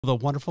The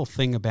wonderful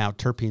thing about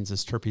terpenes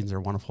is terpenes are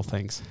wonderful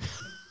things.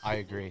 I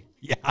agree.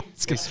 Yeah,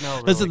 it's good. Smell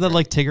really Isn't that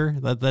like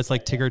Tigger? That's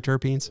like Tigger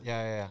terpenes.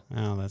 Yeah.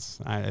 Oh,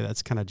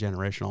 that's kind of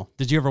generational.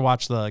 Did you ever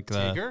watch the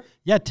Tigger?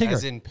 Yeah, Tigger.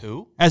 As in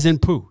poo? As in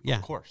poo. Yeah,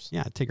 of course.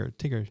 Yeah,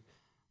 Tigger.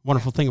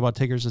 Wonderful thing about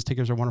Tiggers is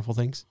Tiggers are wonderful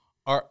things.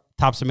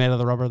 Tops are made of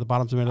the rubber, the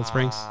bottoms are made of the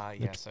springs.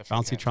 Yes,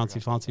 Bouncy.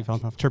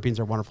 Terpenes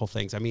are wonderful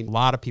things. I mean, a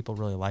lot of people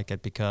really like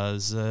it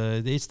because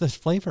it's the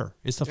flavor.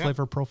 It's the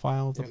flavor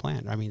profile of the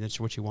plant. I mean, that's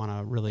what you want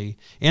to really.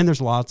 And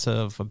there's lots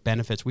of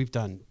benefits. We've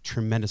done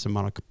tremendous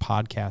amount of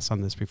podcasts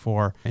on this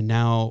before, and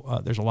now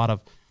there's a lot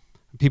of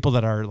people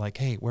that are like,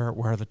 hey, where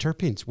are the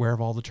terpenes? Where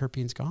have all the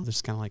terpenes gone?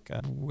 It's kind of like,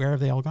 where have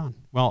they all gone?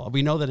 Well,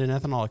 we know that in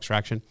ethanol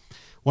extraction,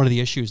 one of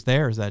the issues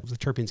there is that the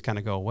terpenes kind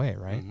of go away,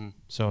 right? Mm-hmm.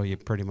 So you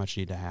pretty much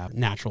need to have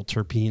natural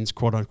terpenes,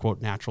 quote unquote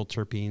natural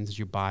terpenes that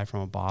you buy from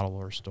a bottle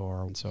or a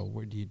store. And so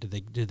did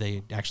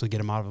they actually get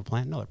them out of a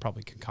plant? No, they're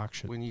probably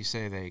concoction. When you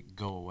say they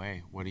go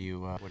away, what do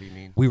you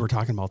mean? We were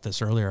talking about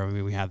this earlier. I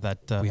mean, we have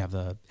that we have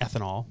the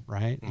ethanol,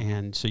 right? Mm-hmm.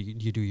 And so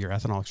you do your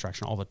ethanol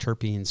extraction. All the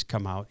terpenes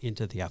come out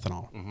into the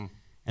ethanol. Mm-hmm.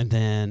 And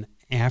then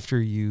after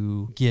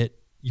you get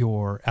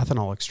your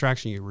ethanol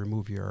extraction, you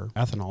remove your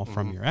ethanol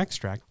from your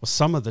extract. Well,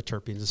 some of the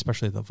terpenes,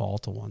 especially the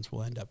volatile ones,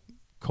 will end up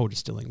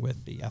co-distilling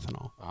with the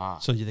ethanol.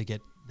 So they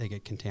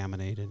get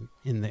contaminated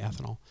in the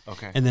ethanol.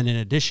 Okay. And then in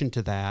addition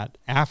to that,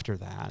 after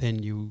that,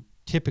 then you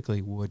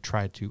typically would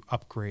try to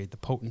upgrade the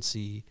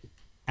potency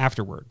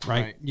afterward,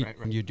 right? Right.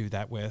 You do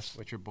that with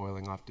what you're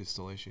boiling off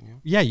distillation, yeah?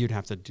 Yeah, you'd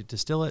have to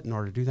distill it. In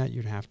order to do that,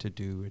 you'd have to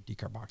do a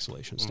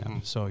decarboxylation step.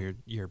 So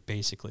you're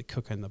basically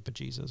cooking the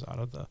bejesus out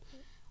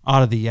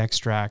of the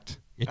extract.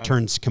 It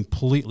turns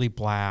completely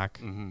black,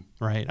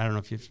 right? I don't know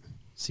if you've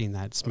seen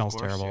that. It smells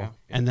terrible. Yeah.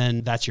 And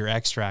then that's your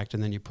extract,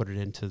 and then you put it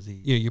into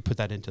you put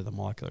that into the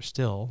molecular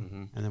still,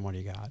 and then what do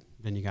you got?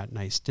 Then you got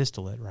nice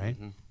distillate, right?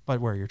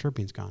 But where are your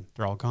terpenes gone?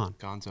 They're all gone.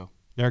 Gonzo.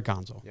 They're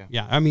gonzo.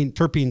 Yeah. I mean,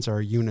 terpenes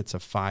are units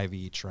of 5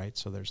 each, right?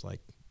 So there's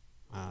like,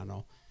 I don't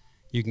know.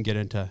 You can get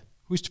into,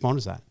 whose phone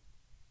is that?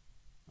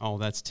 Oh,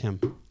 that's Tim.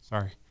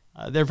 Sorry.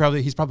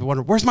 He's probably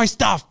wondering, where's my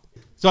stuff?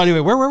 So anyway,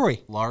 where were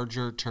we?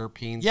 Larger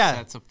terpenes,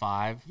 sets of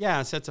 5.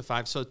 Yeah, sets of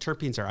 5. So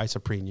terpenes are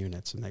isoprene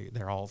units, and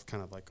they're all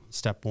kind of like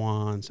step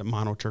 1. So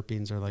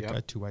monoterpenes are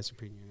like 2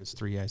 isoprene units,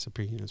 3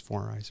 isoprene units,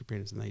 4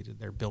 isoprenes, and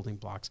they're building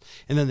blocks.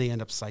 And then they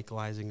end up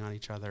cyclizing on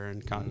each other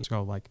and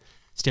go like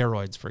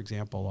steroids, for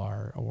example,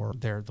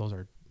 those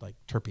are like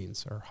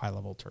terpenes or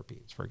high-level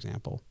terpenes, for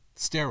example.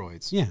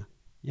 Steroids? Yeah.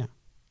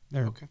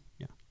 They're, okay.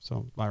 Yeah.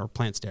 So or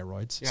plant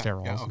steroids,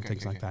 sterols, and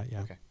things like that.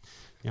 Yeah. Okay.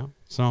 Yeah.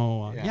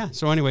 So,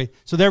 So anyway,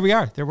 so there we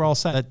are. There we're all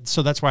set.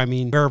 So that's why, I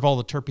mean, where have all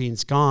the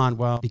terpenes gone?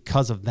 Well,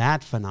 because of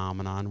that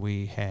phenomenon,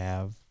 we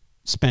have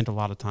spent a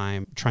lot of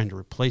time trying to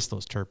replace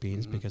those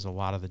terpenes because a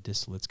lot of the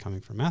distillate's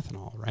coming from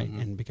ethanol, right?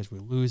 And because we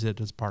lose it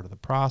as part of the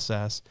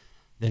process,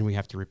 then we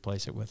have to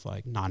replace it with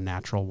like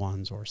non-natural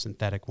ones or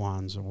synthetic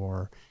ones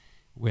or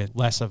with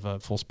less of a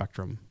full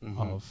spectrum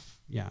of,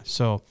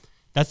 So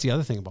that's the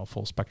other thing about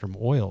full spectrum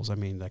oils. I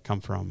mean, that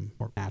come from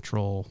more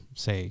natural,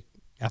 say,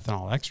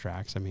 ethanol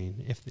extracts. I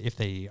mean, if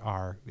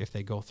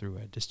they go through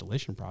a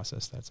distillation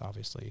process, that's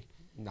obviously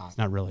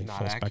not really full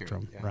accurate,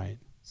 spectrum, right?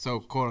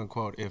 So, quote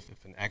unquote, if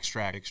an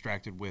extract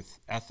extracted with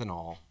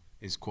ethanol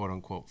is quote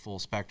unquote full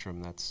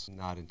spectrum, that's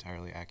not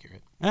entirely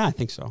accurate. Yeah, I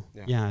think so.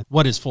 Yeah.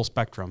 What is full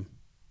spectrum?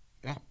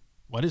 Yeah.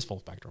 What is full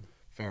spectrum?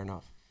 Fair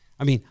enough.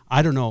 I mean,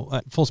 I don't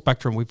know. Full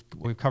spectrum.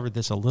 We've covered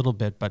this a little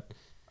bit, but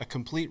a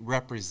complete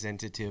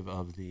representative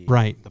of the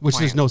right, the which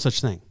plant. There's no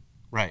such thing.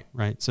 Right.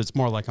 So it's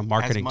more like a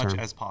marketing term. As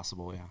much as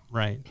possible, yeah.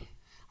 Right.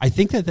 I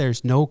think that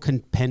there's no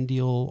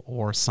compendial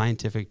or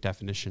scientific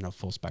definition of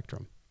full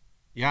spectrum.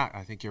 Yeah,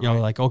 I think you're right.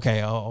 Like,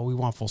 okay, we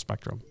want full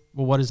spectrum.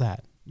 Well, what is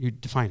that? You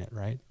define it,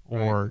 right?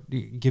 Or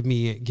give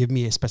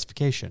me a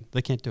specification.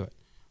 They can't do it.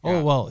 Yeah.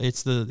 Oh, well,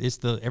 it's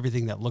the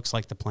everything that looks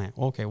like the plant.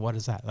 Okay, what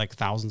is that? Like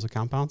thousands of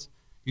compounds?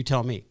 You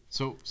tell me.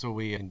 So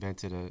we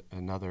invented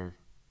another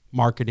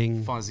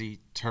marketing fuzzy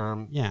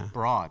term. Yeah.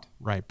 Broad.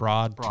 Right.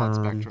 Broad term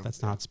spectrum.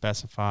 That's not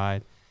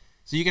specified.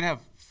 So you can have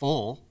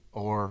full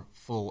or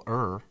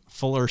fuller.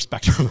 Fuller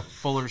spectrum.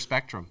 Fuller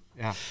spectrum.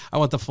 Yeah. I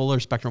want the fuller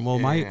spectrum. Well,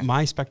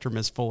 my spectrum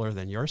is fuller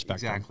than your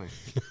spectrum. Exactly.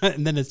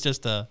 And then it's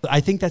just I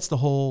think that's the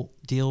whole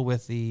deal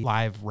with the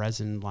live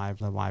resin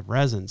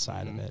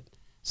side of it.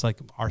 It's like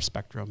our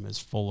spectrum is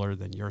fuller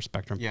than your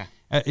spectrum. Yeah.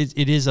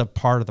 It is a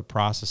part of the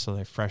process, so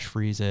they fresh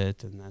freeze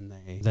it, and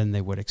then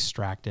they would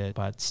extract it.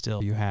 But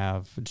still, you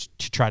have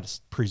to try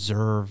to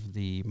preserve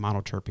the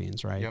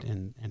monoterpenes, right? Yep.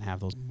 And have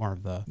those more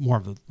of the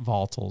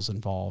volatiles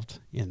involved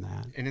in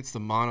that. And it's the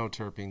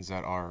monoterpenes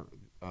that are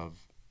of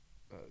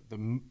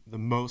the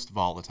most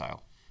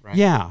volatile, right?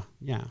 Yeah.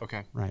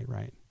 Okay.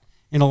 Right.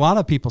 And a lot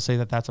of people say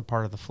that that's a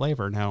part of the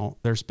flavor. Now,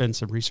 there's been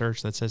some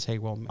research that says, hey,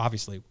 well,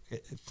 obviously,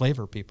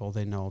 flavor people,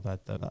 they know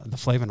that the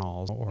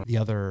flavanols or the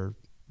other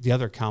the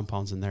other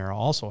compounds in there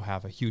also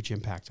have a huge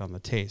impact on the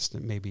taste,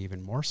 and maybe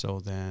even more so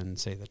than,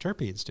 say, the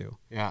terpenes do.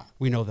 Yeah.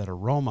 We know that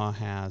aroma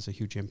has a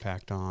huge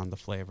impact on the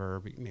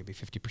flavor, maybe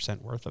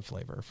 50% worth of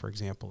flavor, for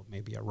example,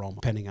 maybe aroma,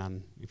 depending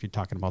on if you're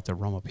talking about the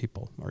aroma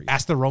people. Or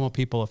ask the aroma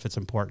people if it's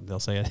important. They'll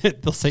say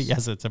it. They'll say,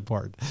 yes, it's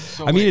important.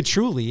 So I mean, it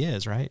truly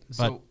is, right?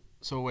 But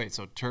So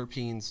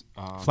terpenes...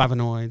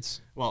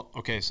 flavonoids. Well,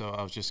 okay, so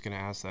I was just going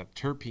to ask that.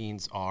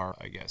 Terpenes are,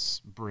 I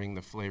guess, bring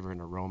the flavor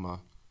and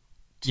aroma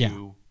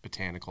to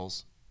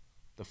botanicals.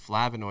 The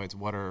flavonoids,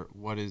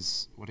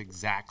 what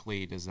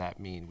exactly does that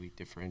mean? We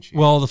differentiate.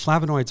 Well, the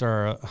flavonoids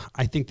are,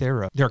 I think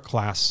they're a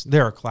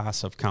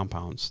class of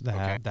compounds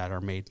that are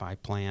made by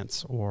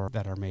plants, or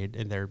that are made,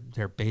 and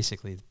they're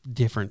basically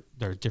different.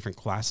 There are different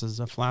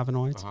classes of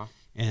flavonoids,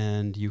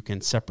 and you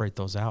can separate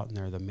those out, and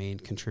they're the main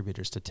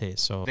contributors to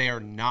taste. So they are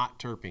not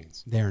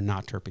terpenes. They are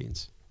not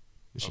terpenes,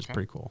 which is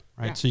pretty cool,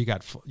 right? Yeah. So you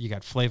got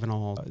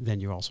flavanol, then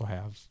you also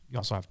have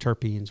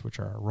terpenes, which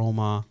are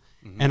aroma.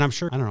 And I'm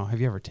sure, I don't know, have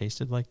you ever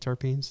tasted like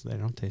terpenes? They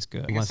don't taste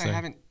good. I guess I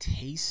haven't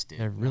tasted.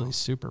 They're really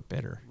super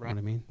bitter. Right. You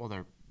know what I mean? Well,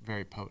 they're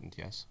very potent,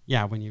 yes.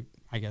 Yeah,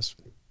 I guess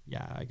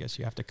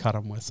you have to cut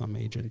them with some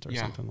agent or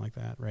something like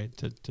that, right?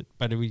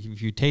 But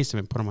if you taste them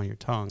and put them on your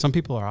tongue, some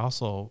people are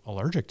also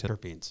allergic to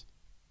terpenes,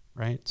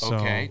 right?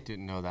 Okay,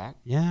 didn't know that.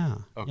 Yeah.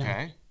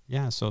 Okay.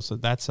 Yeah, so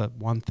that's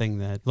one thing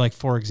that, like,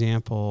 for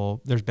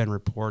example, there's been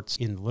reports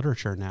in the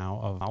literature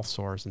now of mouth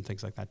sores and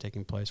things like that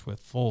taking place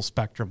with full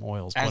spectrum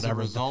oils, as a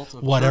result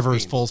of whatever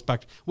is terpenes. full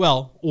spectrum.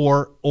 Well,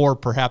 or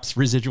perhaps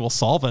residual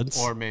solvents,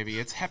 or maybe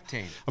it's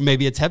heptane, or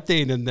maybe it's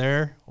heptane in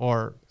there,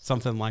 or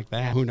something like that.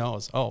 Yeah. Who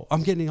knows? Oh,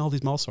 I'm getting all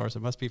these mouth sores.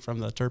 It must be from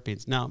the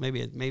terpenes. No,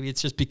 maybe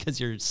it's just because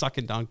you're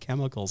sucking down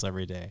chemicals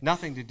every day.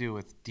 Nothing to do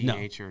with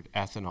denatured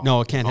ethanol.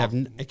 No, it can't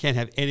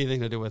have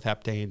anything to do with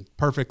heptane.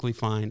 Perfectly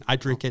fine. I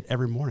drink it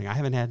every morning. I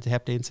haven't had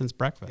heptane since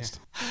breakfast.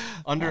 Yeah.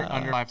 Under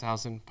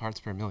 5,000 parts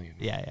per million.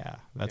 Right? Yeah,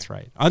 that's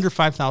right. Under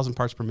 5,000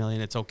 parts per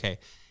million, it's okay.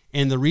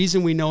 And the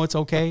reason we know it's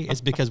okay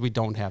is because we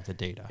don't have the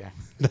data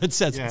that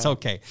says it's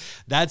okay.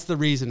 That's the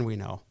reason we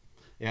know.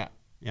 Yeah.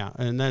 Yeah,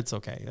 and that's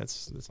okay.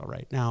 That's all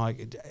right. Now,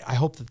 I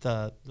hope that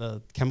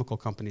the chemical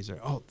companies are,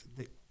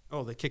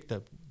 they kick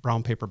the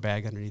brown paper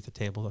bag underneath the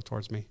table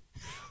towards me.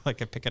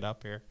 Like I pick it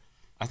up here.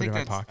 I think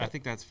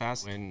that's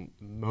fast. When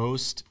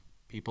most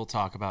people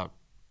talk about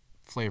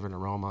flavor and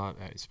aroma,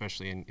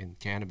 especially in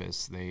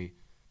cannabis, they,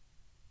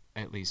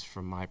 at least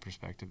from my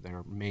perspective,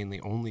 they're mainly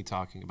only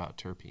talking about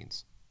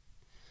terpenes.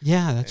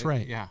 Yeah, that's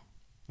right. Yeah.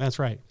 That's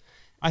right.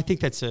 I think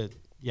that's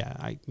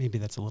maybe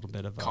that's a little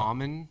bit of a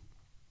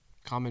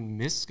common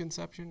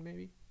misconception,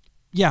 maybe.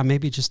 Yeah,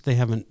 maybe just they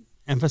haven't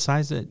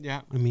emphasized it.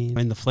 Yeah. I mean,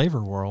 in the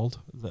flavor world,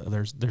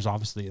 there's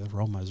obviously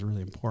aroma is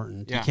really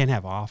important. Yeah. You can't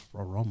have off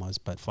aromas,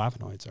 but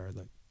flavonoids are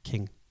the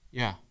king.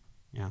 Yeah.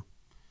 Yeah.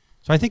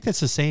 So I think that's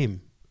the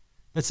same.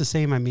 That's the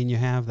same. I mean, you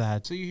have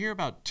that. So you hear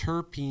about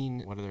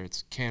terpene, whether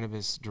it's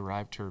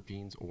cannabis-derived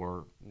terpenes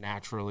or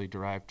naturally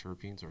derived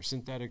terpenes or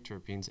synthetic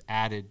terpenes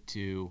added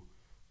to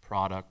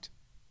product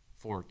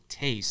for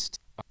taste.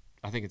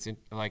 I think it's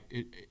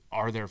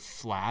are there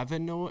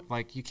flavonoids?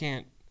 Like, you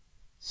can't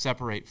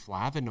separate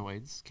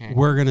flavonoids, can you?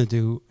 We're going to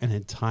do an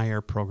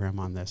entire program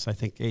on this. I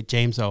think, hey,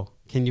 James O,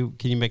 can you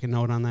make a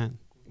note on that?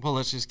 Well,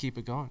 let's just keep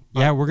it going.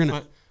 Yeah, we're going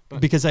to,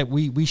 because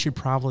we should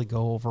probably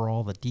go over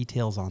all the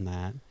details on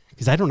that,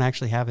 because I don't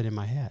actually have it in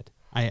my head.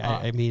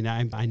 I mean,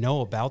 I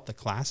know about the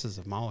classes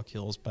of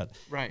molecules, but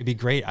it'd be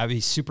great. It'd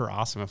be super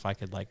awesome if I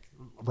could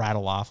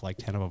rattle off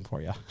 10 of them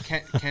for you.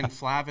 Can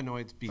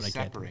flavonoids be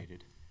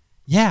separated?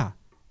 Yeah.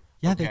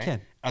 Yeah, they can.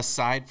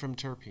 Aside from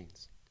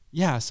terpenes?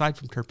 Yeah, aside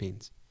from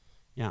terpenes.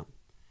 Yeah.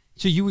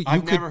 So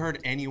I've never heard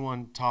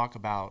anyone talk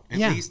about, at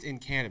least in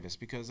cannabis,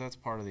 because that's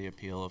part of the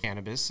appeal of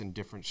cannabis and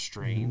different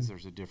strains.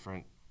 There's a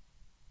different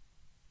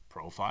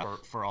profile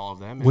for all of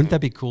them. Wouldn't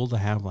that be cool to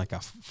have a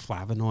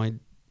flavonoid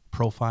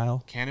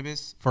profile?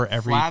 Cannabis for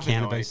every flavonoid.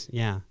 Cannabis.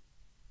 Yeah.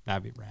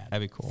 That'd be rad.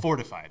 That'd be cool.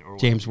 Fortified.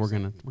 James, we're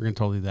gonna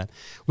totally do that.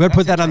 We got to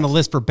put that on the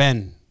list for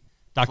Ben.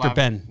 Dr.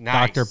 Ben.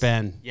 Nice. Dr.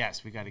 Ben.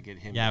 Yes, we got to get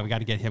him. Yeah, we got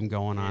to get him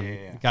going on.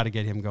 We got to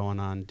get him going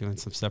on doing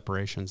some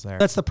separations there.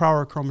 That's the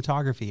power of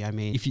chromatography. I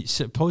mean, if you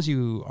suppose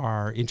you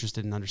are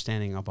interested in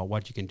understanding about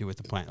what you can do with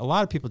the plant, a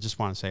lot of people just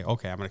want to say,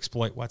 okay, I'm going to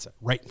exploit what's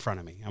right in front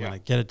of me. I'm going to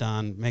get it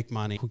done, make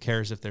money. Who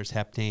cares if there's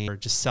heptane, or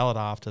just sell it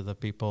off to the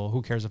people?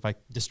 Who cares if I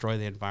destroy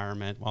the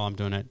environment while I'm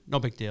doing it? No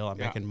big deal. I'm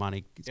making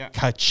money.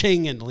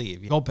 Ka-ching and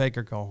leave. Go big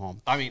or go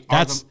home. I mean,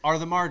 are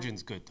the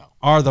margins good though?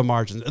 Are the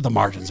margins? The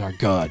margins are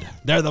good.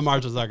 The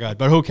margins are good.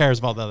 But who cares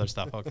about the other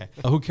stuff? Okay.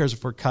 Who cares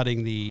if we're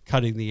cutting the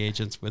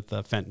agents with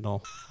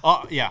fentanyl?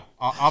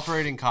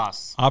 Operating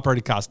costs.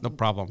 Operating costs, no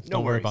problem.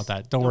 Don't worry about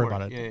that. Don't worry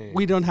about it. Yeah.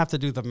 We don't have to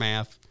do the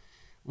math.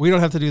 We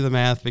don't have to do the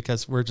math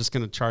because we're just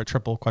going to charge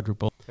triple,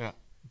 quadruple. Yeah.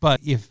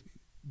 But if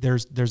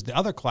there's the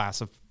other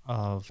class of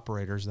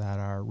operators that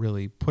are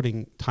really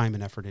putting time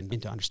and effort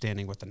into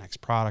understanding what the next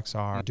products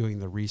are, doing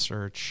the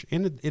research,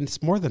 and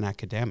it's more than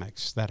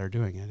academics that are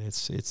doing it.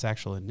 It's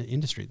actually an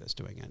industry that's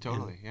doing it.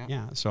 Totally,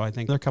 Yeah. So I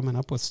think they're coming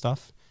up with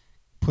stuff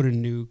put a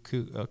new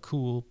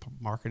cool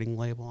marketing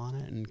label on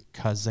it, and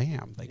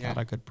kazam, they got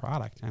a good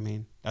product. I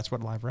mean, that's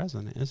what live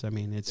resin is. I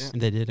mean,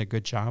 they did a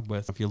good job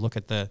with. If you look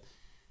at the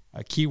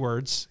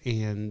keywords,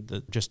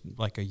 and just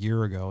like a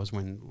year ago is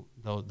when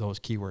those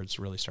keywords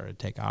really started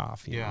to take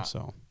off. You know,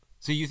 so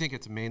you think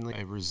it's mainly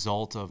a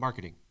result of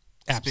marketing?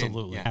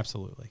 Absolutely,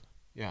 absolutely.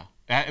 Yeah,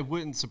 it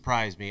wouldn't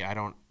surprise me. I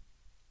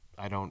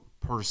don't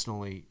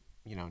personally,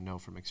 know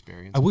from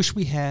experience. I wish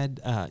we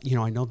had, I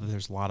know that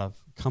there's a lot of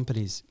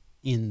companies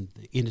in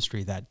the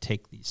industry that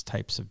take these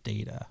types of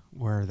data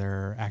where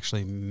they're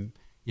actually,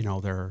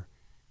 they're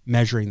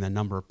measuring the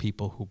number of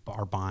people who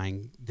are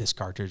buying this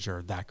cartridge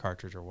or that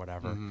cartridge or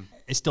whatever. Mm-hmm.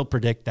 I still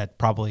predict that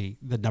probably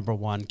the number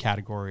one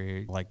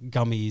category, like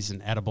gummies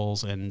and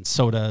edibles and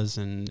sodas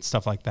and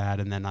stuff like that.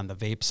 And then on the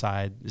vape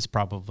side is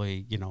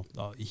probably,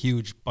 a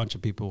huge bunch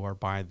of people who are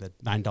buying the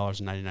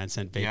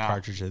 $9.99 vape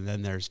cartridge. And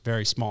then there's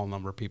very small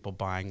number of people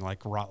buying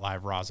like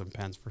live rosin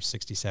pens for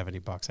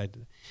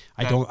 $60-$70.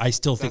 I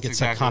still think it's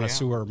exactly a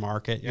connoisseur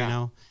market,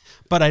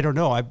 but I don't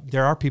know.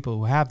 There are people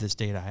who have this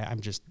data. I'm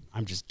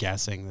just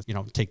guessing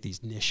that, take these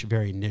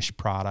very niche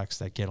products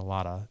that get a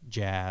lot of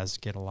jazz,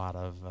 get a lot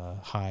of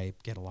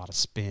hype, get a lot of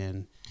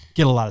spin,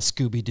 get a lot of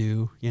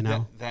Scooby-Doo,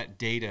 That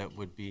data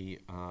would be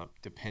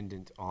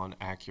dependent on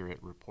accurate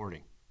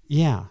reporting.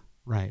 Yeah,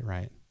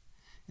 right.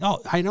 Oh,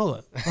 I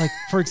know. Like,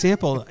 for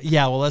example,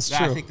 that's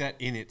true. I think that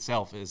in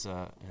itself is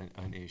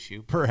an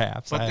issue.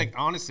 Perhaps. But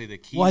honestly, the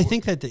keyword, I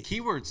think that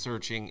keyword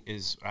searching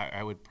is,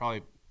 I would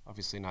probably,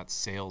 obviously not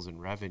sales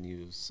and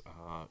revenues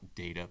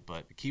data,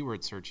 but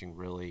keyword searching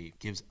really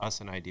gives us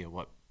an idea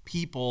what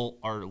people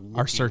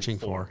are searching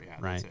for. Yeah,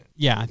 right.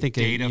 Yeah, I think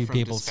you'd be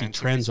able to see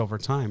trends over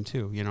time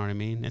too. You know what I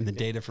mean? And the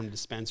data from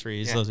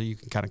dispensaries, those you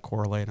can kind of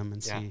correlate them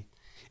and see.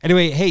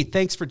 Anyway, hey,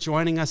 thanks for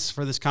joining us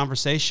for this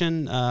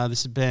conversation.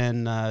 This has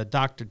been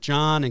Dr.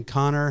 Jon and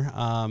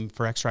Conor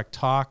for Extract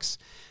Talks.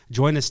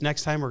 Join us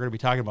next time. We're going to be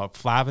talking about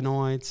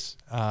flavonoids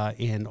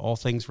and all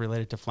things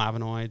related to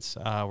flavonoids.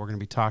 We're going to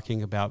be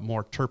talking about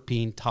more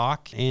terpene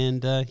talk.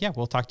 And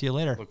we'll talk to you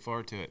later. Look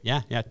forward to it.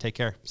 Yeah. Take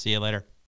care. See you later.